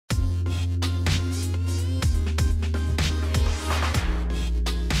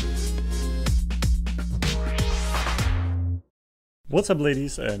What's up,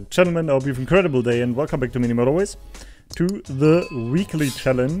 ladies and gentlemen? I hope you have an incredible day and welcome back to Mini Motorways, to the weekly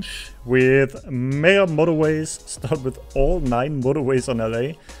challenge with Mayor Motorways. Start with all 9 motorways on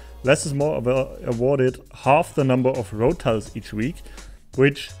LA. Less is more, awarded half the number of road tiles each week,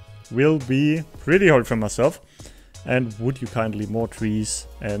 which will be pretty hard for myself. And would you kindly more trees,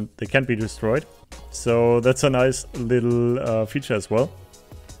 and they can't be destroyed. So that's a nice little feature as well.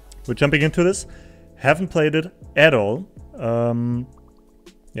 We're jumping into this. Haven't played it at all.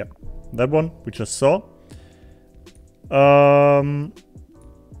 Yeah, that one we just saw.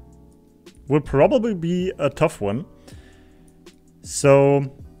 Will probably be a tough one.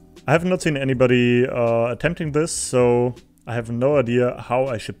 So I have not seen anybody attempting this, so I have no idea how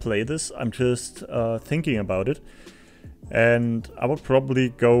I should play this. I'm just thinking about it. And I would probably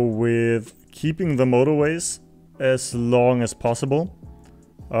go with keeping the motorways as long as possible.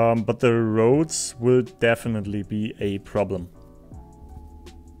 But the roads will definitely be a problem.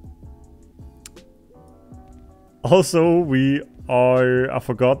 Also, I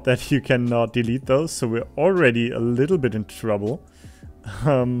forgot that you cannot delete those, so we're already a little bit in trouble.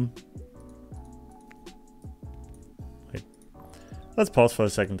 Wait. Let's pause for a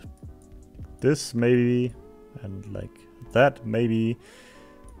second. This maybe, and like that maybe.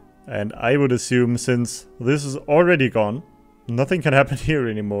 And I would assume, since this is already gone, nothing can happen here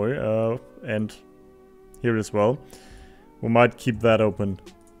anymore, and here as well. We might keep that open.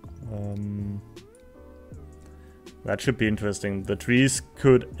 That should be interesting. The trees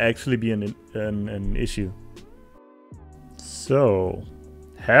could actually be an issue. So,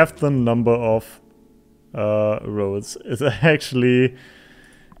 half the number of roads is actually...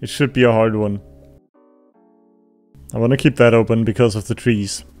 It should be a hard one. I want to keep that open because of the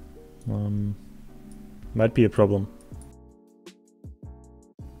trees. Might be a problem.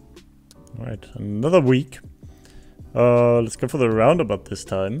 Alright, another week. Let's go for the roundabout this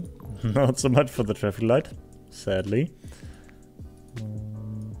time. Not so much for the traffic light, sadly.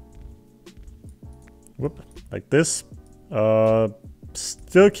 Whoop, like this.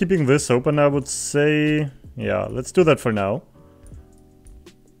 Still keeping this open, I would say. Yeah, let's do that for now.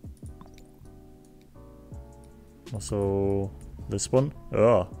 Also, this one.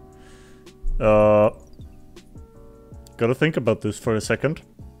 Gotta think about this for a second.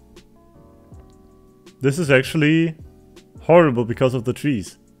 This is actually horrible because of the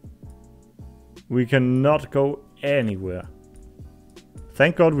trees. We cannot go anywhere.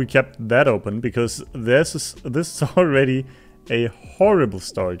 Thank God we kept that open, because this is already a horrible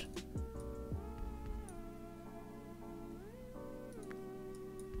start.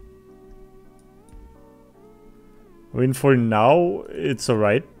 I mean, for now it's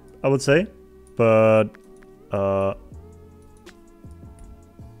alright, I would say, but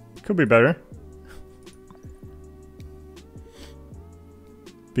could be better.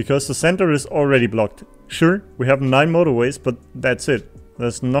 Because the center is already blocked. Sure, we have 9 motorways, but that's it.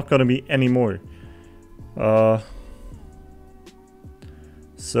 There's not gonna be any more.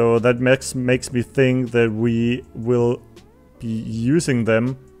 So that makes me think that we will be using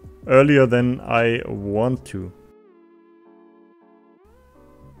them earlier than I want to.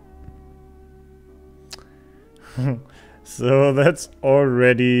 So that's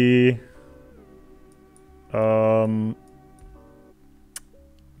already...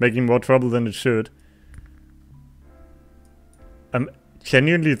 making more trouble than it should. I'm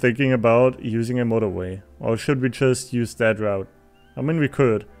genuinely thinking about using a motorway. Or should we just use that route? I mean, we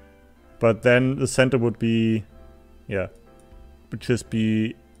could. But then the center would be... yeah. Would just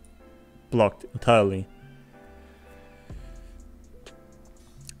be blocked entirely.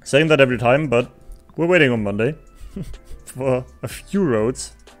 Saying that every time, but we're waiting on Monday. For a few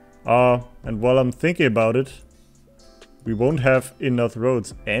roads. And while I'm thinking about it, we won't have enough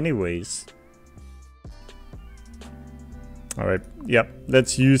roads anyways. Alright, yeah,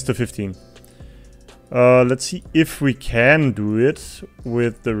 let's use the 15. Let's see if we can do it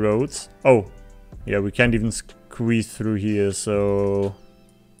with the roads. Oh, yeah, we can't even squeeze through here, so...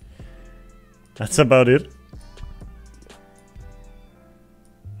 that's about it.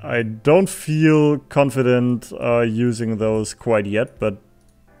 I don't feel confident using those quite yet, but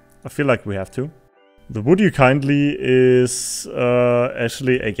I feel like we have to. The Would You Kindly is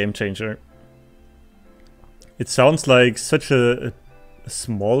actually a game changer. It sounds like such a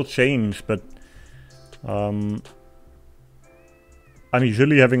small change, but I'm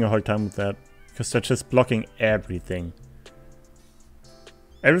usually having a hard time with that, because they're just blocking everything.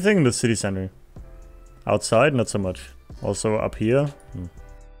 Everything in the city center. Outside, not so much. Also up here.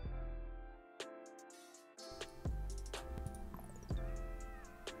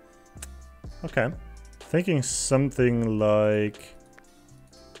 Okay. Thinking something like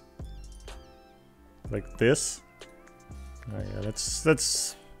Like this. Oh, yeah,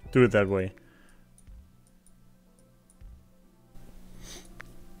 let's do it that way.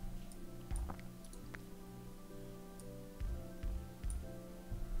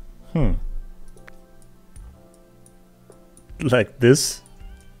 Like this.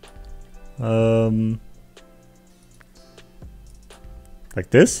 Like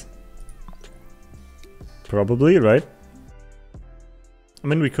this? Probably, right? I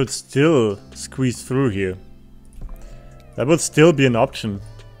mean, we could still squeeze through here. That would still be an option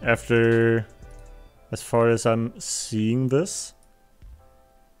after, as far as I'm seeing this.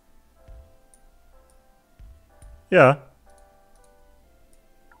 Yeah.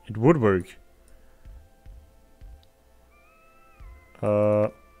 It would work.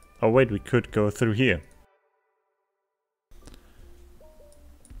 Oh wait, we could go through here.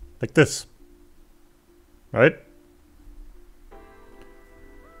 Like this. Right?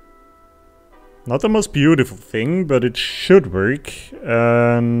 Not the most beautiful thing, but it should work.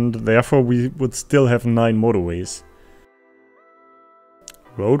 And therefore we would still have 9 motorways.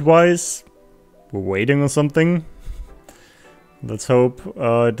 Road-wise, we're waiting on something. Let's hope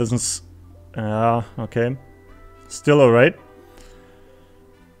it doesn't... okay. Still alright.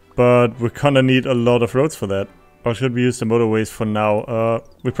 But we're gonna need a lot of roads for that. Or should we use the motorways for now?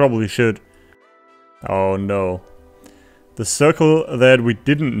 We probably should. Oh no. The circle that we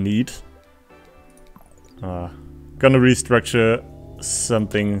didn't need. Gonna restructure some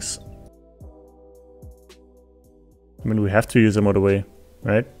things. I mean, we have to use a motorway,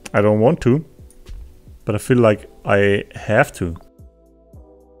 right? I don't want to, but I feel like I have to.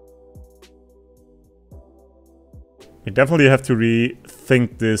 We definitely have to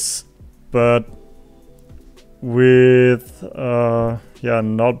rethink this, but with yeah,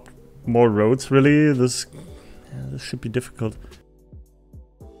 not more roads really, this should be difficult.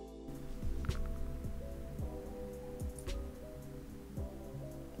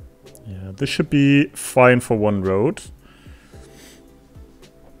 Yeah, this should be fine for one road.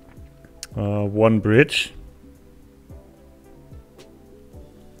 One bridge.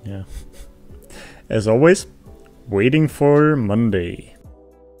 Yeah. As always, waiting for Monday.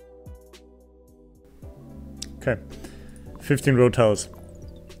 Okay. 15 road tiles.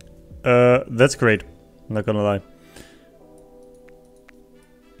 That's great. I'm not gonna lie.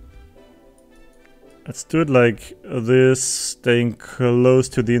 Let's do it like this, staying close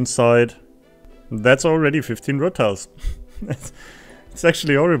to the inside. That's already 15 road tiles. It's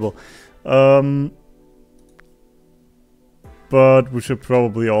actually horrible. But we should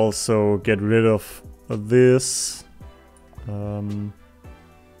probably also get rid of this. Yeah,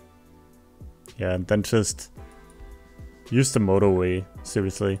 and then just use the motorway,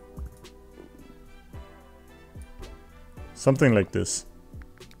 seriously. Something like this.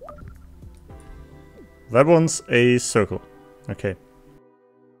 That one's a circle. Okay.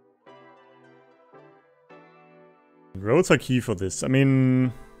 Roads are key for this. I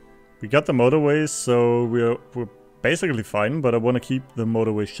mean, we got the motorways, so we're basically fine, but I want to keep the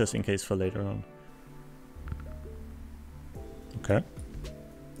motorways just in case for later on. Okay.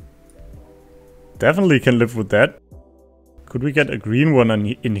 Definitely can live with that. Could we get a green one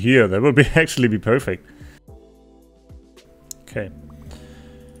in here? That would be actually be perfect. Okay.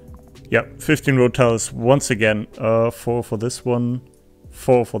 Yeah, 15 road tiles once again. 4 for this one,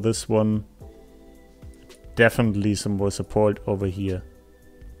 4 for this one. Definitely some more support over here.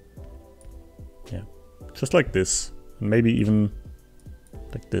 Yeah, just like this. Maybe even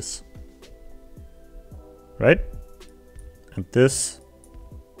like this. Right? And this.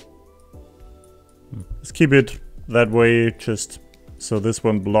 Let's keep it that way, just so this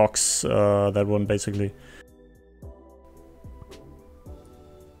one blocks that one basically.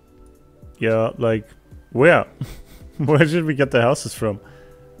 Yeah, like, where? Where should we get the houses from?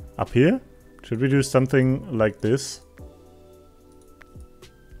 Up here? Should we do something like this?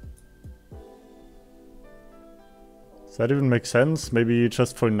 Does that even make sense? Maybe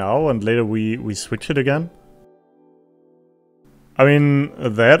just for now and later we switch it again? I mean,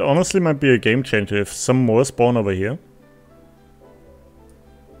 that honestly might be a game changer if some more spawn over here.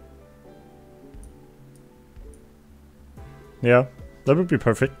 Yeah, that would be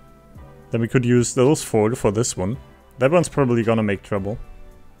perfect. Then we could use those 4 for this one. That one's probably gonna make trouble.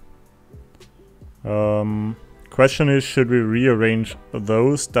 Question is, should we rearrange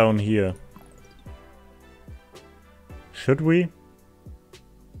those down here? Should we?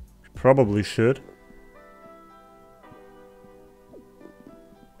 Probably should.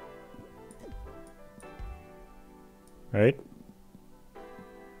 Right?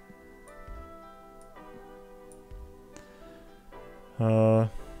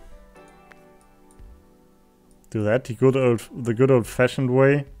 do that the good old-fashioned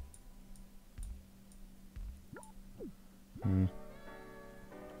way.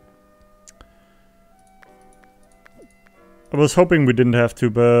 I was hoping we didn't have to,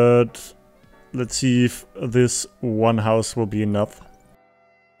 but let's see if this one house will be enough.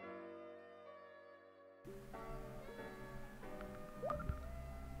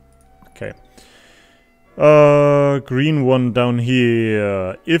 Okay. Green one down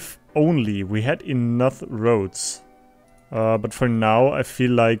here. If only we had enough roads. But for now, I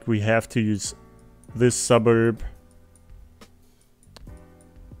feel like we have to use this suburb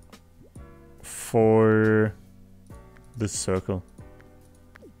for this circle.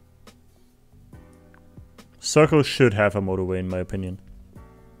 Circle should have a motorway, in my opinion.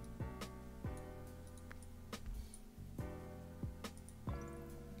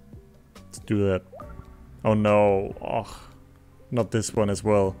 Let's do that. Oh no. Oh, not this one as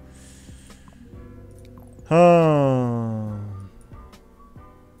well. Oh.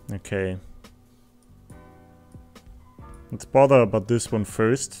 Okay. Let's bother about this one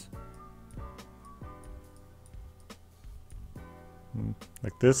first.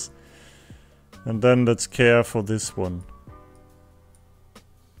 Like this. And then let's care for this one.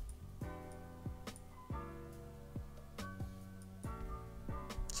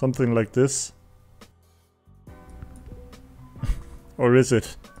 Something like this. Or is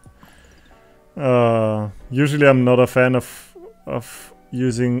it? Usually I'm not a fan of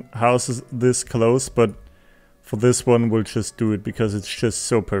using houses this close, but for this one we'll just do it because it's just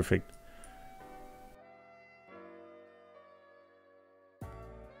so perfect.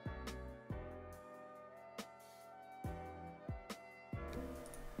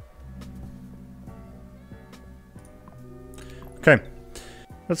 Okay,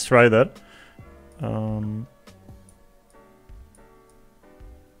 let's try that.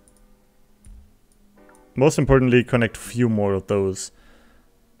 Most importantly, connect a few more of those.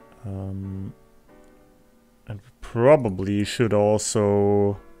 And probably should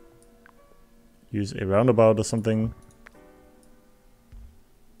also use a roundabout or something.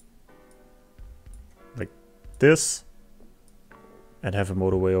 Like this. And have a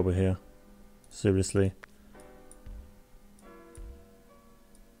motorway over here. Seriously.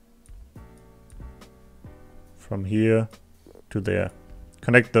 From here to there.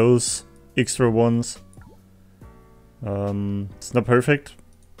 Connect those extra ones. It's not perfect,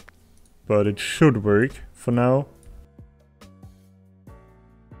 but it should work for now.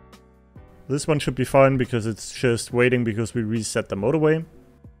 This one should be fine because it's just waiting because we reset the motorway.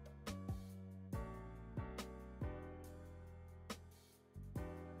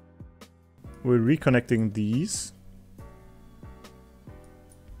 We're reconnecting these.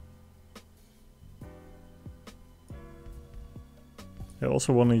 I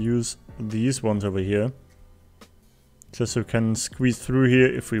also want to use these ones over here. Just so we can squeeze through here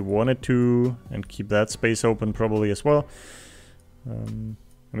if we wanted to. And keep that space open probably as well. I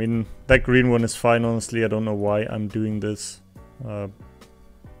mean, that green one is fine, honestly. I don't know why I'm doing this. Let's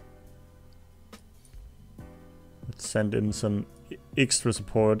send in some extra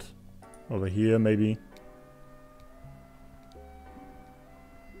support over here, maybe.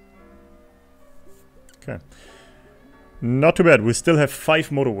 Okay. Not too bad. We still have 5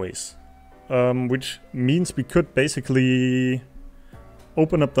 motorways. Which means we could basically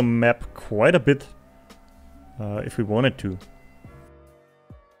open up the map quite a bit if we wanted to.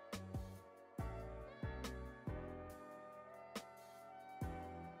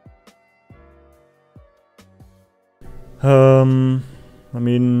 I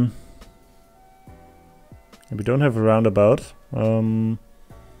mean, we don't have a roundabout.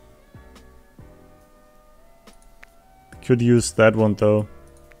 Could use that one though.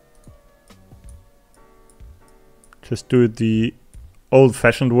 Just do it the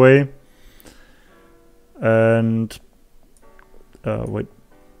old-fashioned way. And wait.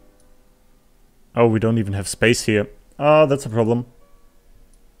 Oh, we don't even have space here. Ah, that's a problem.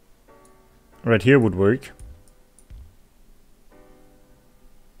 Right here would work.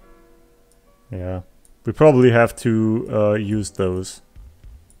 Yeah, we probably have to use those.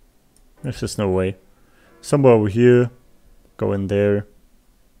 There's just no way. Somewhere over here, go in there.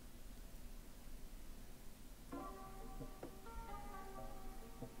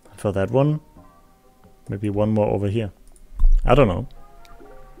 For that one, maybe one more over here. I don't know.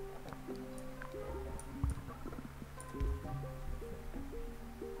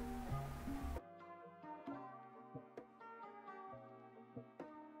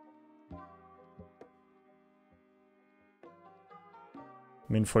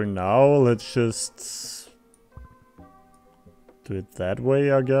 I mean, for now, let's just do it that way,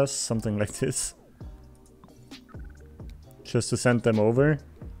 I guess. Something like this. just to send them over.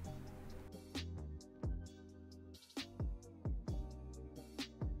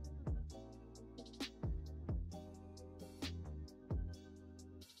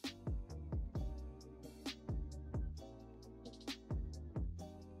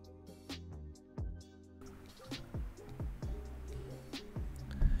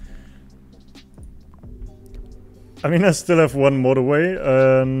 I mean, I still have one motorway,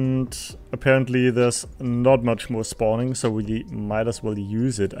 and apparently there's not much more spawning, so we might as well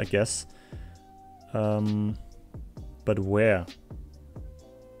use it, I guess. But where?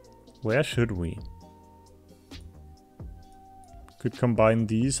 Where should we? Could combine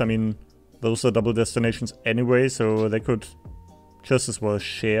these. I mean, those are double destinations anyway, so they could just as well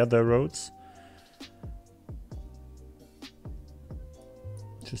share their roads.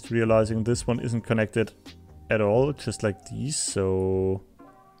 Just realizing this one isn't connected at all, just like these, so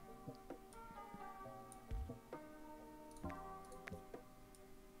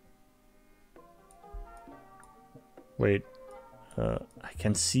wait, I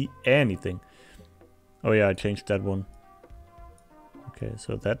can't see anything. Oh yeah, I changed that one. Okay,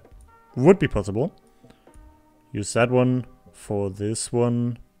 so that would be possible. Use that one for this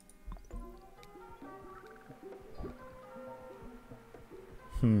one.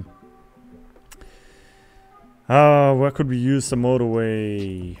 Where could we use the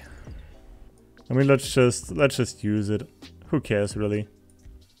motorway? I mean, let's just use it. Who cares, really?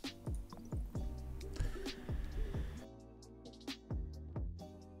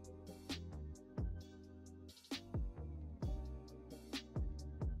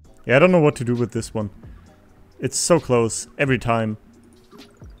 Yeah, I don't know what to do with this one. It's so close every time.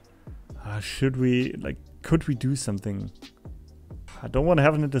 Should we, like, could we do something? I don't want to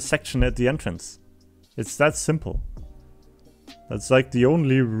have an intersection at the entrance. It's that simple. That's like the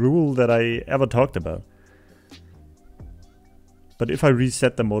only rule that I ever talked about. But if I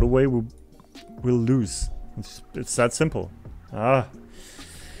reset the motorway, we'll lose. It's that simple.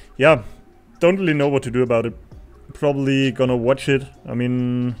 Yeah, don't really know what to do about it. Probably gonna watch it. I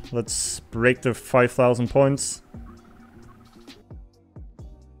mean, let's break the 5,000 points.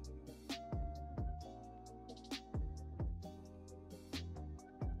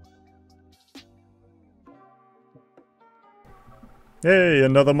 Hey,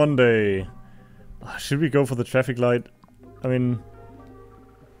 another Monday. Should we go for the traffic light? I mean,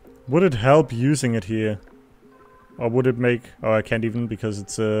 would it help using it here? Or would it make... Oh, I can't even because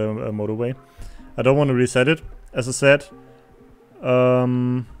it's a motorway. I don't want to reset it, as I said.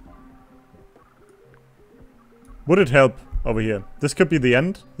 Would it help over here? This could be the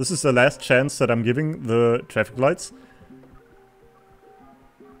end. This is the last chance that I'm giving the traffic lights.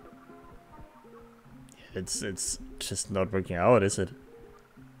 It's just not working out, is it?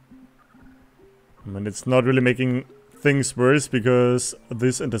 I mean, it's not really making things worse because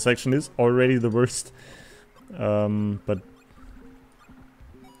this intersection is already the worst. But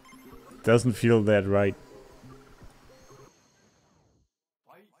doesn't feel that right.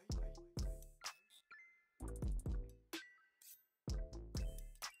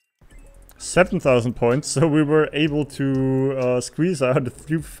 $7,000 points, so we were able to squeeze out a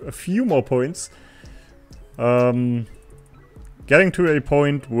few more points. Getting to a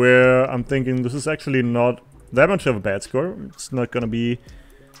point where I'm thinking this is actually not that much of a bad score. It's not gonna be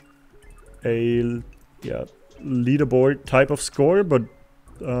a leaderboard type of score, but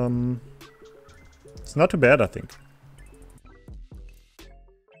it's not too bad, I think.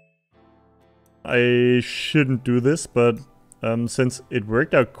 I shouldn't do this, but since it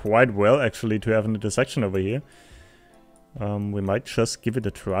worked out quite well actually to have an intersection over here, we might just give it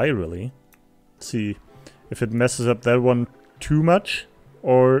a try, really. See if it messes up that one too much,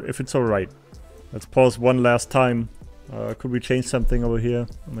 or if it's alright. Let's pause one last time. Could we change something over here?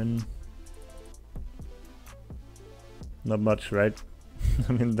 I mean, not much, right?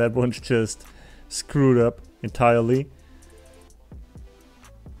 I mean, that one's just screwed up entirely.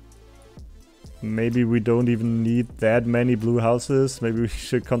 Maybe we don't even need that many blue houses. Maybe we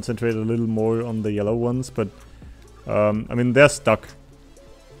should concentrate a little more on the yellow ones, but I mean, they're stuck.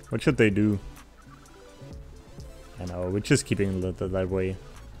 What should they do? I know, we're just keeping it that way.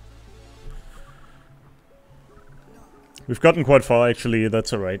 We've gotten quite far, actually,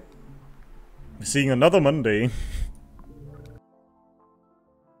 that's alright. We're seeing another Monday.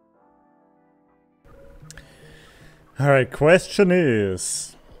 Alright, question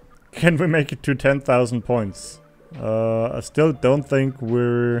is... can we make it to 10,000 points? I still don't think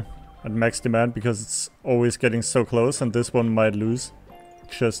we're at max demand because it's always getting so close and this one might lose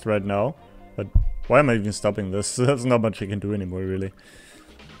just right now. But why am I even stopping this? There's not much I can do anymore, really.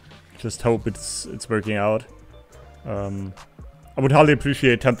 Just hope it's working out. I would highly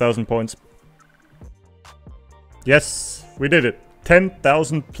appreciate 10,000 points. Yes, we did it.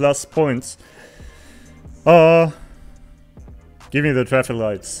 10,000 plus points. Give me the traffic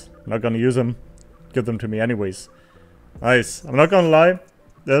lights. I'm not gonna use them. Give them to me anyways. Nice. I'm not gonna lie.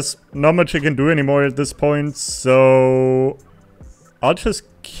 There's not much I can do anymore at this point, so I'll just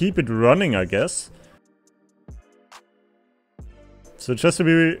keep it running, I guess. So just to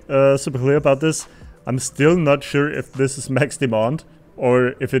be super clear about this, I'm still not sure if this is max demand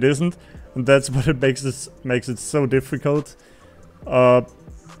or if it isn't, and that's what it makes it so difficult.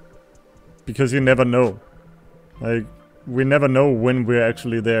 Because you never know. Like, we never know when we're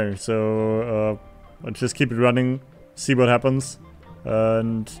actually there, so I'll just keep it running, see what happens,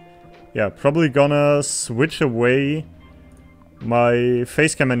 and yeah, probably gonna switch away my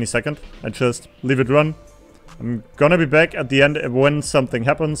face cam any second and just leave it run. I'm gonna be back at the end when something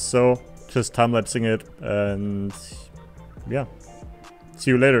happens, so just time-lapsing it, and yeah,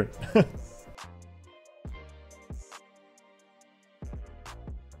 see you later.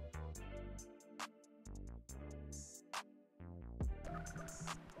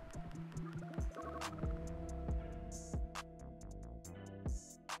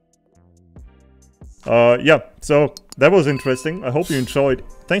 Yeah, so that was interesting. I hope you enjoyed.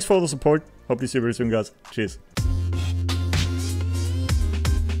 Thanks for all the support. Hope to see you very soon, guys. Cheers.